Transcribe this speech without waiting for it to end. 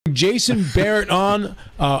Jason Barrett on,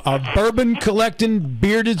 a bourbon-collecting,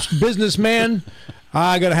 bearded businessman.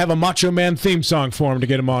 I got to have a Macho Man theme song for him to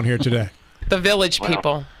get him on here today. The Village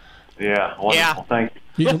People. Yeah, wonderful. Yeah. Thank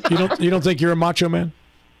you. You don't think you're a Macho Man?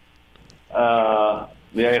 Yeah,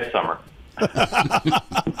 it's summer.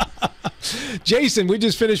 Jason, we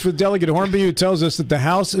just finished with Delegate Hornby, who tells us that the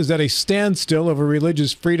House is at a standstill over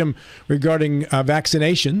religious freedom regarding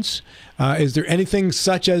vaccinations. Is there anything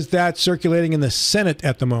such as that circulating in the Senate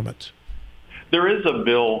at the moment? There is a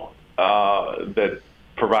bill that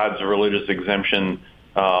provides a religious exemption,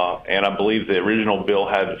 and I believe the original bill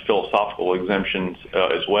had philosophical exemptions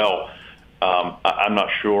as well. I'm not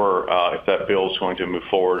sure if that bill is going to move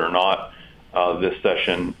forward or not this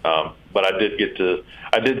session, but I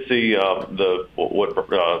did see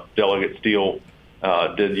what Delegate Steele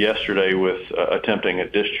did yesterday with attempting a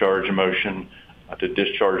discharge motion to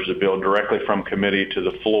discharge the bill directly from committee to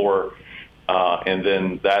the floor, and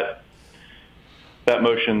then that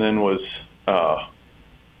motion then was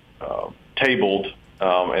tabled,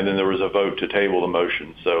 and then there was a vote to table the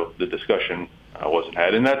motion. So the discussion wasn't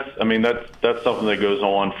had, and that's something that goes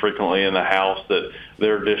on frequently in the House, that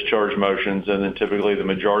there are discharge motions, and then typically the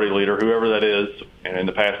majority leader, whoever that is, and in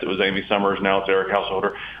the past it was Amy Summers, now it's Eric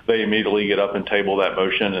Householder, they immediately get up and table that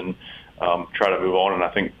motion and try to move on. And I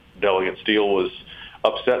think Delegate Steele was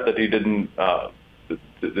upset that he didn't, that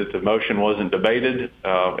the motion wasn't debated,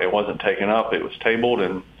 it wasn't taken up, it was tabled,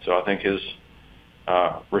 and so I think his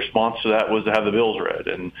response to that was to have the bills read,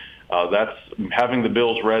 and that's having the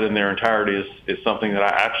bills read in their entirety is something that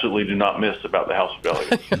I absolutely do not miss about the House of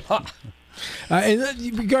Delegates.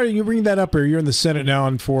 And regarding, you bring that up, or you're in the Senate now,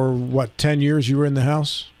 and for what, 10 years you were in the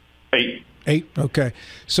House? 8. 8, okay.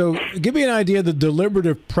 So give me an idea of the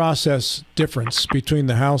deliberative process difference between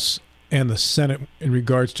the House and the Senate in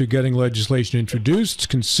regards to getting legislation introduced,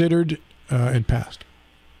 considered, and passed.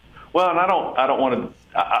 Well, and I don't want to.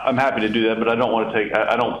 I'm happy to do that, but I don't want to take.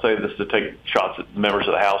 I don't say this to take shots at members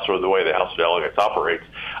of the House or the way the House of Delegates operates.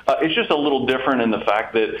 It's just a little different in the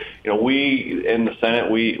fact that we in the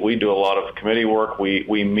Senate we do a lot of committee work.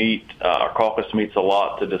 We meet. Our caucus meets a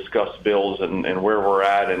lot to discuss bills and where we're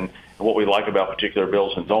at and what we like about particular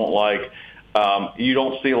bills and don't like. You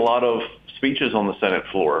don't see a lot of speeches on the Senate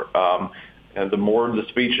floor. And the more the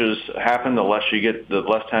speeches happen, the less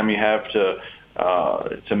time you have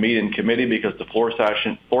to meet in committee, because the floor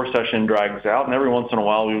session drags out, and every once in a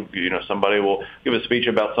while, somebody will give a speech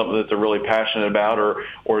about something that they're really passionate about,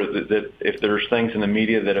 or that if there's things in the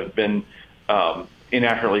media that have been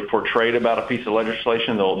inaccurately portrayed about a piece of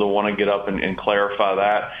legislation, they'll want to get up and clarify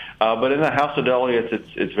that. But in the House of Delegates,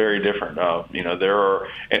 it's very different. There are,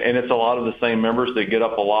 and it's a lot of the same members that get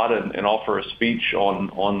up a lot and offer a speech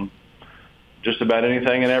on just about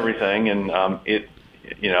anything and everything, and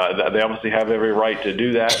they obviously have every right to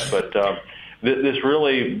do that, but this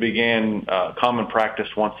really began common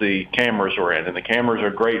practice once the cameras were in, and the cameras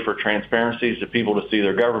are great for transparency, to people to see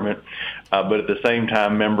their government, but at the same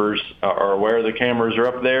time, members are aware the cameras are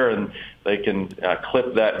up there, and they can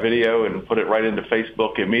clip that video and put it right into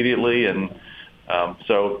Facebook immediately, and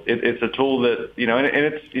so it's a tool that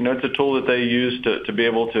it's a tool that they use to be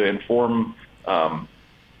able to inform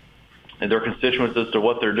their constituents as to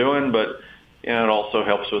what they're doing, but it also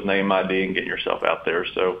helps with name ID and getting yourself out there.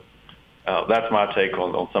 So that's my take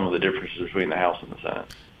on some of the differences between the House and the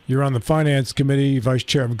Senate. You're on the Finance Committee, Vice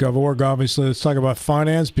Chair of GovOrg. Obviously, let's talk about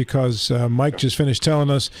finance, because Mike just finished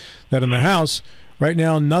telling us that in the House, right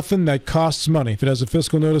now, nothing that costs money, if it has a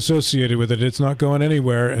fiscal note associated with it, it's not going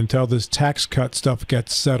anywhere until this tax cut stuff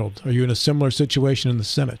gets settled. Are you in a similar situation in the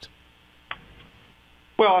Senate?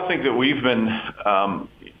 Well, I think that we've been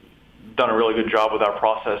done a really good job with our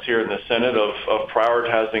process here in the Senate of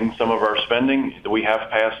prioritizing some of our spending. We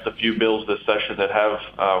have passed a few bills this session that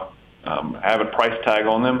have a price tag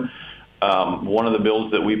on them. One of the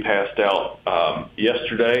bills that we passed out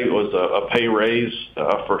yesterday was a pay raise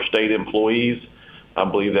for state employees. I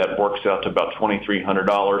believe that works out to about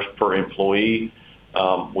 $2,300 per employee.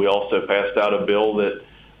 We also passed out a bill that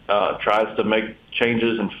tries to make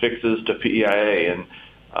changes and fixes to PEIA, and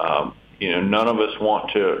none of us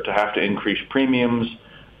want to have to increase premiums,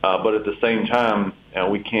 but at the same time,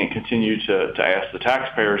 we can't continue to ask the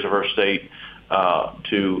taxpayers of our state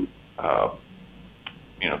to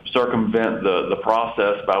circumvent the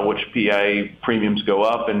process by which PEIA premiums go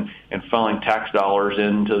up and funneling tax dollars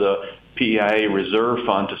into the PEIA reserve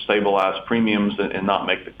fund to stabilize premiums and not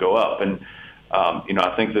make them go up. And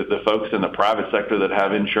I think that the folks in the private sector that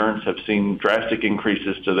have insurance have seen drastic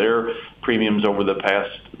increases to their premiums over the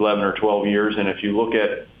past 11 or 12 years. And if you look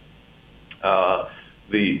at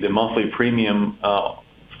the monthly premium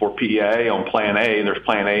for PEA on Plan A. There's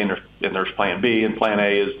Plan A and there's Plan B, and Plan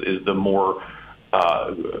A is the more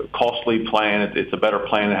costly plan. It's a better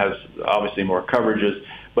plan. It has obviously more coverages.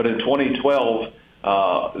 But in 2012,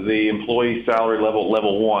 the employee salary level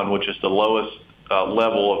 1, which is the lowest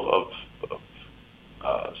level of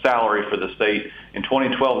salary for the state, in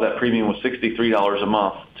 2012 that premium was $63 a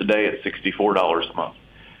month. Today it's $64 a month.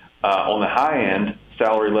 On the high end,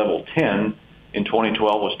 salary level 10 in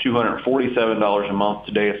 2012 was $247 a month.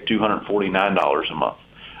 Today it's $249 a month.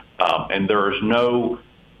 And there is no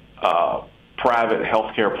private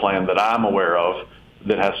health care plan that I'm aware of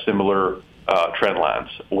that has similar trend lines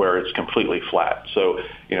where it's completely flat. So,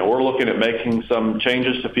 we're looking at making some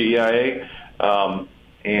changes to PEIA,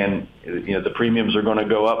 and the premiums are going to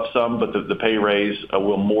go up some, but the pay raise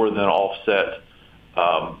will more than offset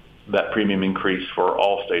that premium increase for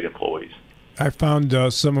all state employees. I found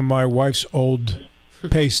some of my wife's old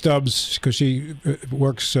pay stubs because she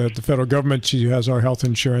works at the federal government. She has our health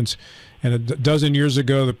insurance. And a dozen years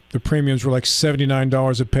ago, the premiums were like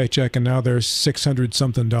 $79 a paycheck, and now they're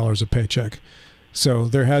 $600-something a paycheck. So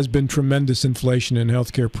there has been tremendous inflation in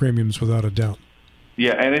healthcare premiums, without a doubt.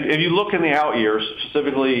 Yeah, and if you look in the out years,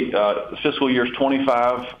 specifically fiscal years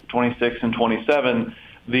 25, 26, and 27,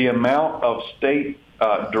 the amount of state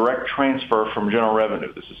direct transfer from general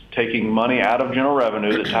revenue, this is taking money out of general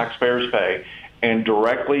revenue that taxpayers pay and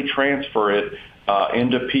directly transfer it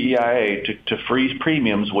into PEIA to freeze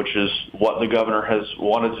premiums, which is what the governor has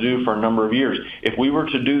wanted to do for a number of years. If we were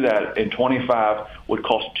to do that in 25, would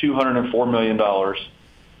cost $204 million.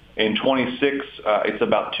 In 26, it's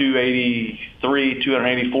about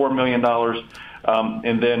 $284 million.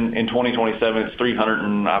 And then in 2027, it's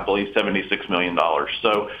 $376 million.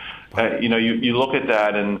 So, you look at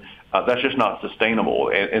that, and that's just not sustainable,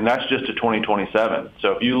 and that's just to 2027.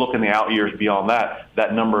 So if you look in the out years beyond that,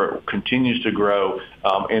 that number continues to grow,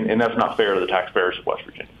 and that's not fair to the taxpayers of West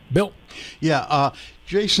Virginia. Bill? Yeah,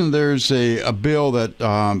 Jason, there's a bill that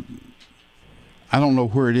I don't know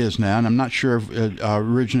where it is now, and I'm not sure if it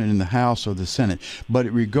originated in the House or the Senate, but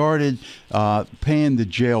it regarded paying the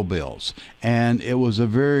jail bills, and it was a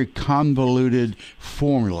very convoluted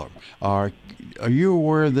formula. Are you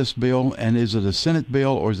aware of this bill, and is it a Senate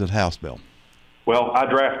bill or is it a House bill? Well, I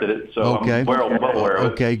drafted it, so okay. I'm well aware of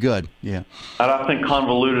it. Okay, good, yeah. And I think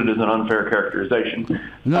convoluted is an unfair characterization.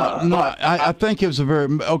 I think it was a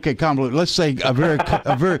very convoluted. Let's say a very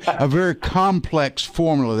complex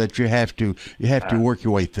formula that you have to work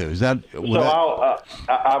your way through. Is that?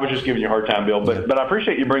 I was just giving you a hard time, Bill, but I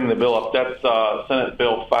appreciate you bringing the bill up. That's Senate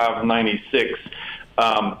Bill 596.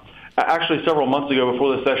 Actually, several months ago,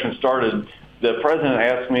 before the session started, the president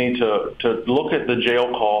asked me to look at the jail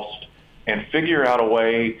cost and figure out a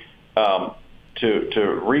way to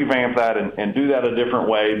revamp that and do that a different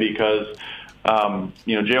way, because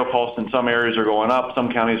jail costs in some areas are going up.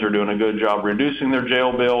 Some counties are doing a good job reducing their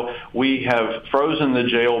jail bill. We have frozen the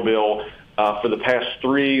jail bill for the past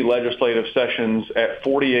 3 legislative sessions at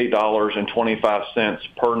 $48.25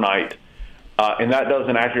 per night, and that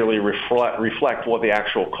doesn't accurately reflect what the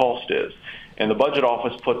actual cost is. And the budget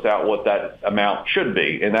office puts out what that amount should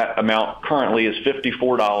be, and that amount currently is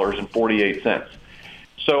 $54.48.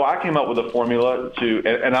 So I came up with a formula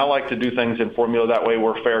and I like to do things in formula. That way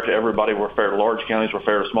we're fair to everybody. We're fair to large counties. We're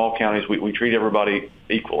fair to small counties. We treat everybody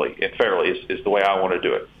equally and fairly is the way I want to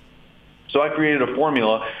do it. So I created a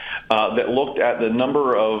formula that looked at the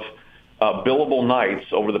number of billable nights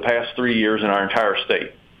over the past 3 years in our entire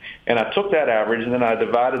state. And I took that average, and then I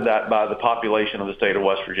divided that by the population of the state of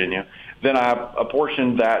West Virginia. Then I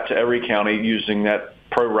apportioned that to every county using that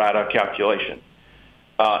pro rata calculation.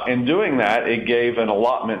 In doing that, it gave an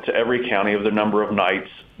allotment to every county of the number of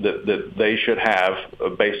nights that they should have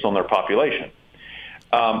based on their population.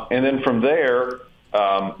 And then from there,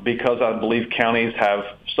 because I believe counties have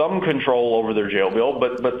some control over their jail bill,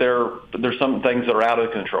 but there's some things that are out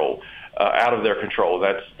of their control.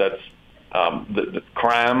 That's the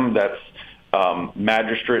crime, that's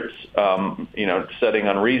magistrates, setting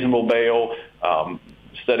unreasonable bail,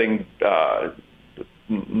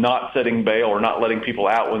 not setting bail or not letting people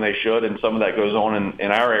out when they should, and some of that goes on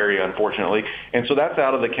in our area, unfortunately. And so that's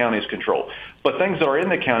out of the county's control. But things that are in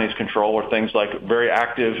the county's control are things like very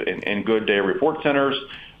active and good day report centers,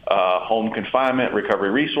 home confinement,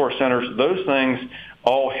 recovery resource centers. Those things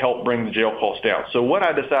all help bring the jail costs down. So what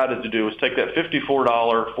I decided to do was take that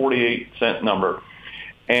 $54.48 number,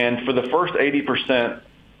 and for the first 80%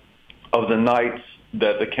 of the nights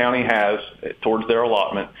that the county has towards their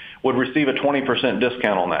allotment would receive a 20%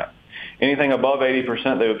 discount on that. Anything above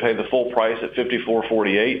 80%, they would pay the full price at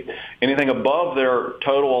 $54.48. Anything above their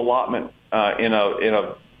total allotment in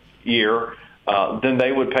a year then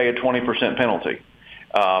they would pay a 20% penalty.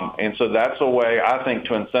 And so that's a way, I think,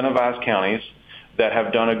 to incentivize counties that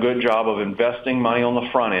have done a good job of investing money on the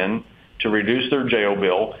front end to reduce their jail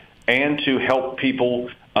bill and to help people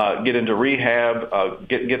get into rehab,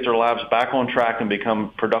 get their lives back on track and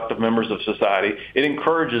become productive members of society. It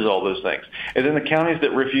encourages all those things. And then the counties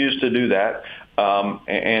that refuse to do that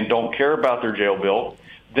and don't care about their jail bill,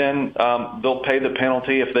 then they'll pay the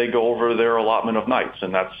penalty if they go over their allotment of nights.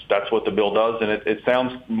 And that's what the bill does. And it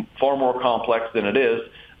sounds far more complex than it is.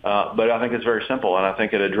 But I think it's very simple, and I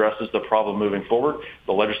think it addresses the problem moving forward.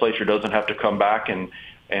 The legislature doesn't have to come back and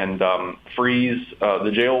freeze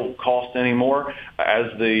the jail costs anymore.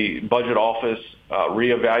 As the budget office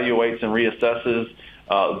reevaluates and reassesses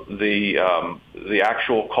the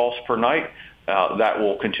actual cost per night, that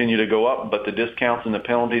will continue to go up, but the discounts and the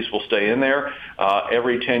penalties will stay in there.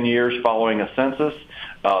 Every 10 years following a census,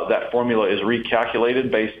 that formula is recalculated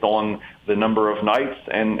based on the number of nights,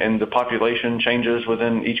 and the population changes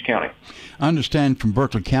within each county. I understand from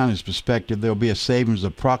Berkeley County's perspective, there'll be a savings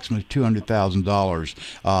of approximately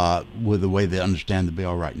 $200,000 with the way they understand the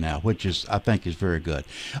bill right now, which is, I think, is very good.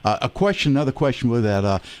 Another question with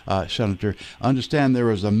that, Senator. I understand there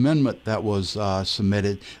was an amendment that was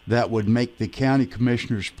submitted that would make the county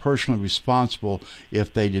commissioners personally responsible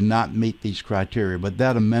if they did not meet these criteria, but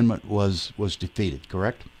that amendment was defeated,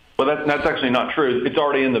 correct? Well, that's actually not true. It's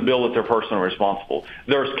already in the bill that they're personally responsible.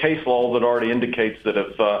 There's case law that already indicates that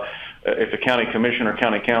if a county commission or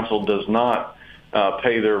county council does not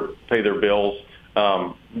pay their bills,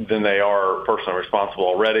 then they are personally responsible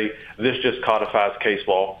already. This just codifies case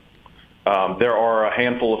law. There are a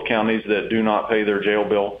handful of counties that do not pay their jail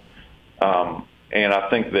bill, and I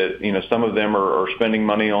think that some of them are spending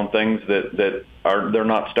money on things that they're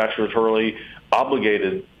not statutorily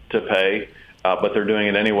obligated to pay. But they're doing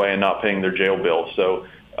it anyway and not paying their jail bill. So,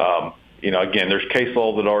 again, there's case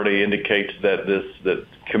law that already indicates that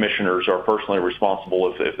commissioners are personally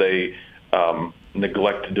responsible if they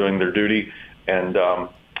neglect doing their duty. And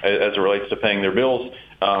as it relates to paying their bills,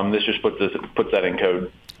 this just puts that in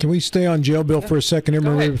code. Can we stay on jail bill for a second,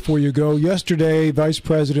 Marie, before you go? Yesterday, Vice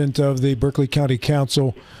President of the Berkeley County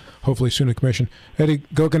Council, hopefully soon a commission, Eddie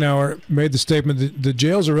Gokenauer, made the statement that the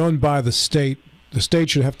jails are owned by the state. The state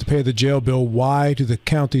should have to pay the jail bill. Why do the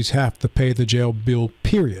counties have to pay the jail bill,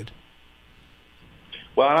 period?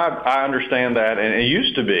 Well, I understand that. And it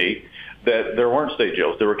used to be that there weren't state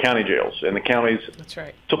jails. There were county jails. And the counties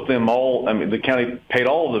took them all. I mean, the county paid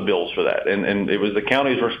all of the bills for that. And it was the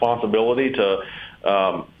county's responsibility to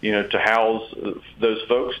house those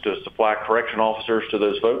folks, to supply correction officers to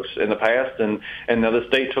those folks in the past. And now the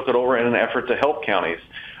state took it over in an effort to help counties.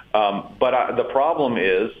 But the problem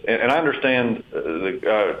is, and I understand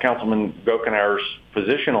Councilman Gokenauer's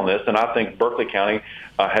position on this, and I think Berkeley County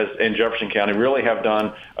and Jefferson County really have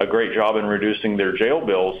done a great job in reducing their jail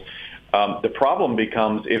bills. The problem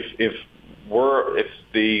becomes if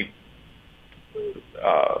the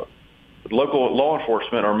local law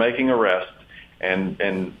enforcement are making arrests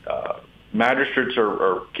and magistrates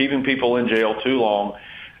are keeping people in jail too long.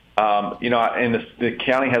 And the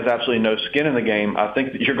county has absolutely no skin in the game. I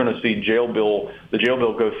think that you're going to see the jail bill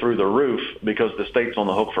go through the roof because the state's on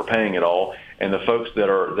the hook for paying it all, and the folks that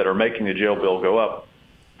are making the jail bill go up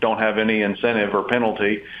don't have any incentive or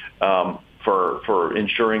penalty for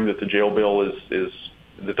ensuring that the jail bill is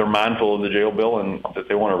that they're mindful of the jail bill and that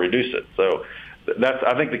they want to reduce it. So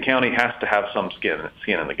I think the county has to have some skin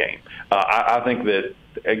in the game. I think that,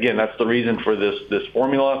 again, that's the reason for this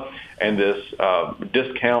formula and this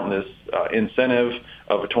discount and this incentive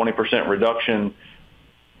of a 20% reduction,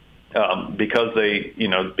 because they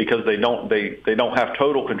don't have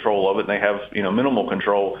total control of it, and they have minimal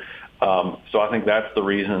control. So I think that's the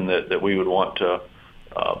reason that we would want to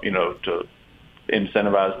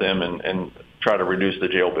incentivize them and try to reduce the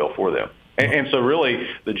jail bill for them. And so really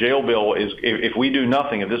the jail bill is, if we do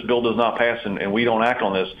nothing, if this bill does not pass and we don't act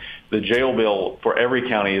on this, the jail bill for every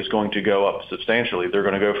county is going to go up substantially. They're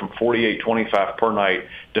going to go from $48.25 per night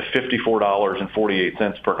to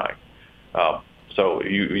 $54.48 per night. So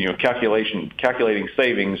calculating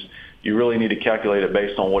savings, you really need to calculate it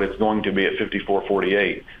based on what it's going to be at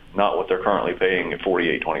 $54.48, not what they're currently paying at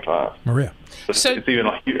 $48.25. Maria. So it's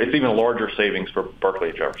even a larger savings for Berkeley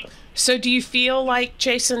and Jefferson. So do you feel like,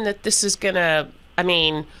 Jason, that this is going to,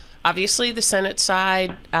 obviously the Senate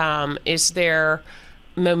side, is there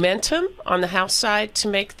momentum on the House side to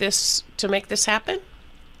make this happen?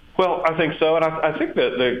 Well, I think so. And I think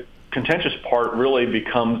that the contentious part really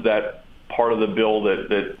becomes that part of the bill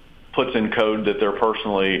that puts in code that they're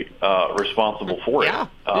personally responsible for it.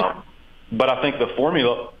 But I think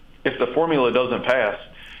if the formula doesn't pass,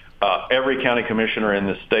 every county commissioner in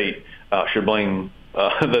the state should blame.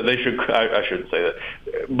 I shouldn't say that.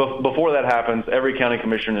 Before that happens, every county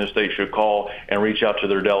commissioner in the state should call and reach out to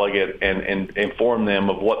their delegate and inform them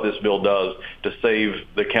of what this bill does to save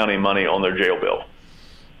the county money on their jail bill.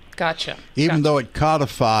 Gotcha. Even though it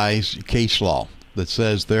codifies case law that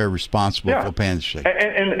says they're responsible for paying the state.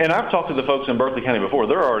 And I've talked to the folks in Berkeley County before.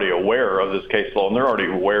 They're already aware of this case law, and they're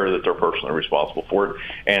already aware that they're personally responsible for it.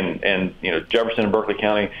 And Jefferson and Berkeley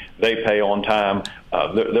County, they pay on time.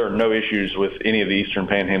 There are no issues with any of the Eastern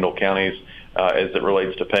Panhandle counties as it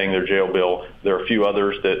relates to paying their jail bill. There are a few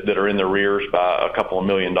others that are in the rears by a couple of $1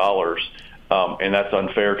 million, and that's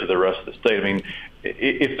unfair to the rest of the state. I mean,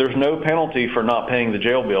 if there's no penalty for not paying the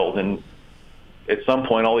jail bill, then at some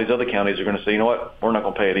point, all these other counties are going to say, you know what, we're not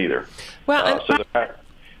going to pay it either. Well, so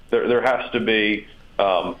there has to be,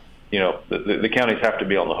 the counties have to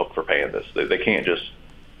be on the hook for paying this. They can't just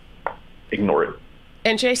ignore it.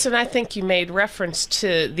 And Jason, I think you made reference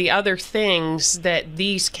to the other things that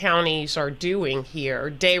these counties are doing here,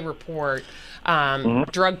 day report,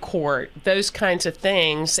 drug court, those kinds of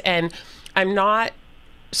things. And I'm not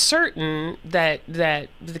certain that the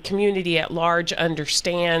community at large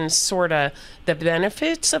understands sort of the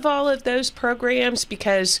benefits of all of those programs,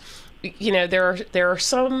 because there are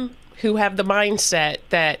some who have the mindset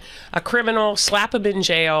that a criminal, slap them in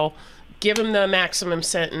jail, give them the maximum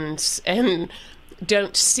sentence, and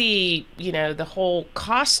don't see the whole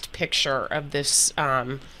cost picture of this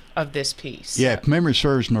piece. Yeah, if memory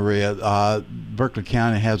serves, Maria, Berkeley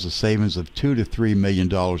County has a savings of $2 to $3 million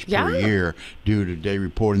per year due to day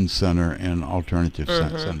reporting center and alternative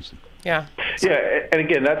sentencing. Yeah. Yeah, and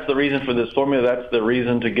again, that's the reason for this formula. That's the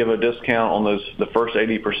reason to give a discount on the first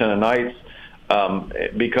 80% of nights,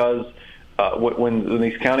 because when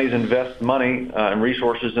these counties invest money and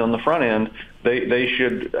resources on the front end, they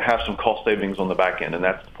should have some cost savings on the back end, and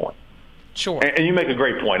that's the point. Sure. And you make a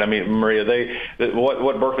great point. I mean, Maria,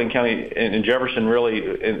 what Berkeley County and Jefferson really,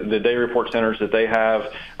 the day report centers that they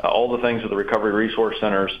have, all the things with the recovery resource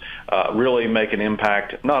centers really make an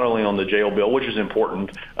impact not only on the jail bill, which is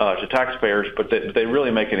important to taxpayers, but they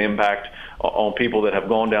really make an impact on people that have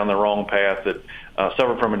gone down the wrong path, that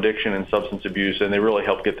suffer from addiction and substance abuse, and they really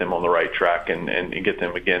help get them on the right track and get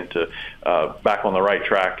them again to back on the right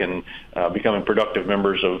track and becoming productive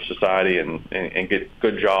members of society and get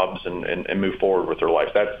good jobs and move forward with their life.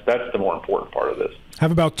 That's the more important part of this.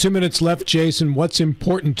 Have about 2 minutes left, Jason. What's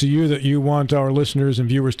important to you that you want our listeners and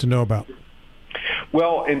viewers to know about?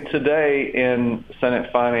 Well, today in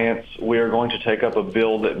Senate Finance, we are going to take up a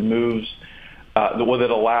bill that moves, that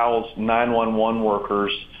allows 911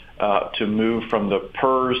 workers to move from the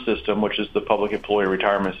PERS system, which is the Public Employee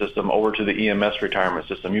Retirement System, over to the EMS retirement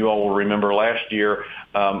system. You all will remember last year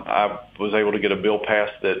I was able to get a bill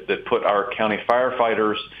passed that put our county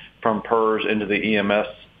firefighters from PERS into the EMS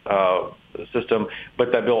system,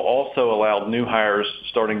 but that bill also allowed new hires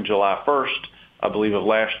starting July 1st, I believe, of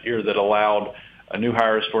last year, that allowed new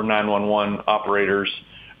hires for 911 operators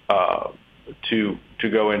to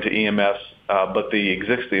go into EMS. But the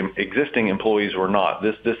existing employees were not.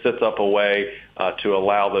 This sets up a way to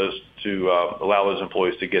allow those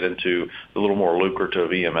employees to get into the little more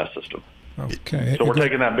lucrative EMS system. Okay. So we're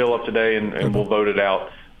taking that bill up today, and we'll vote it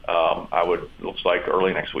out. Looks like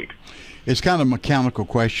early next week. It's kind of a mechanical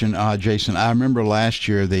question, Jason. I remember last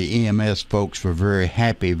year the EMS folks were very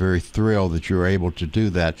happy, very thrilled that you were able to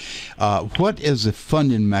do that. What is the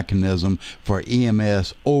funding mechanism for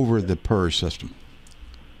EMS over the PERS system?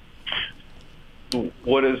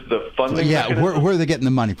 What is the funding? Yeah, where are they getting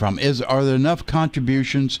the money from? Are there enough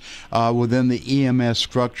contributions within the EMS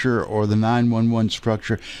structure or the 911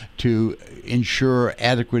 structure to ensure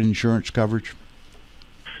adequate insurance coverage?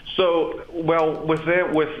 So, well, with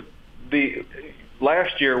the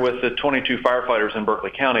last year with the 22 firefighters in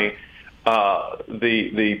Berkeley County,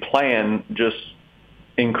 the plan just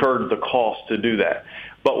incurred the cost to do that.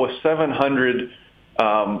 But with 700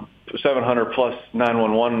 plus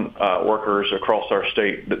 911 workers across our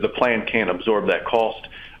state, the plan can't absorb that cost.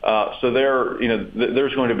 So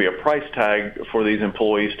there's going to be a price tag for these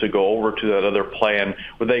employees to go over to that other plan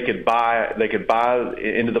where they could buy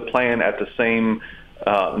into the plan at the same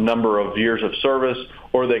number of years of service,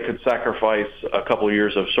 or they could sacrifice a couple of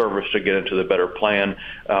years of service to get into the better plan.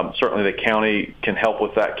 Certainly the county can help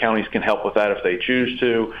with that. Counties can help with that if they choose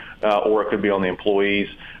to, or it could be on the employees.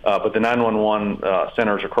 But the 911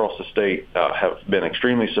 centers across the state have been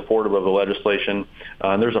extremely supportive of the legislation.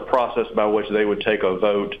 And there's a process by which they would take a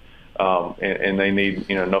vote, and they need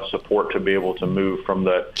enough support to be able to move from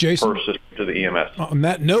the PERS system to the EMS. On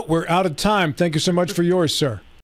that note, we're out of time. Thank you so much for yours, sir.